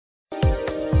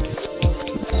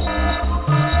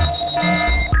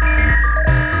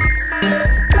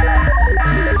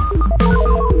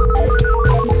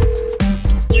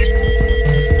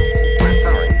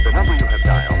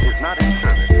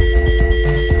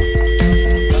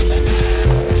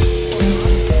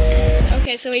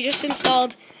so we just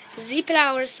installed the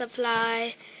power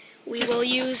supply. We will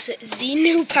use the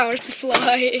new power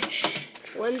supply.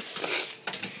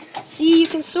 See, you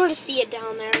can sort of see it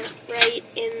down there, right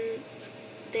in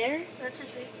there.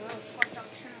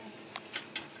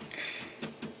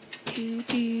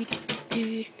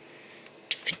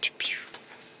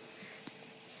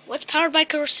 What's powered by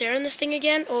Corsair in this thing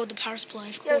again? Oh, the power supply,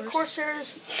 of course. Yeah,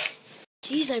 Corsair's.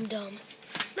 Jeez, I'm dumb.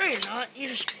 No, you're not.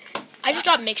 I just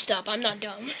got mixed up. I'm not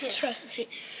dumb. Yeah. Trust me.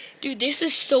 Dude, this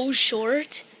is so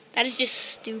short. That is just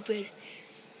stupid.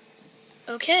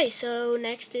 Okay, so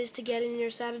next is to get in your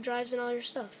SATA drives and all your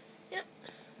stuff. Yep.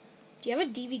 Do you have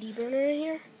a DVD burner in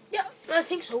here? Yeah, I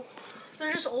think so.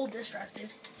 They're just old disk drives,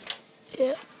 dude. Yeah.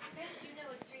 You guys do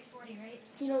know it's 340, right?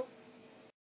 You know.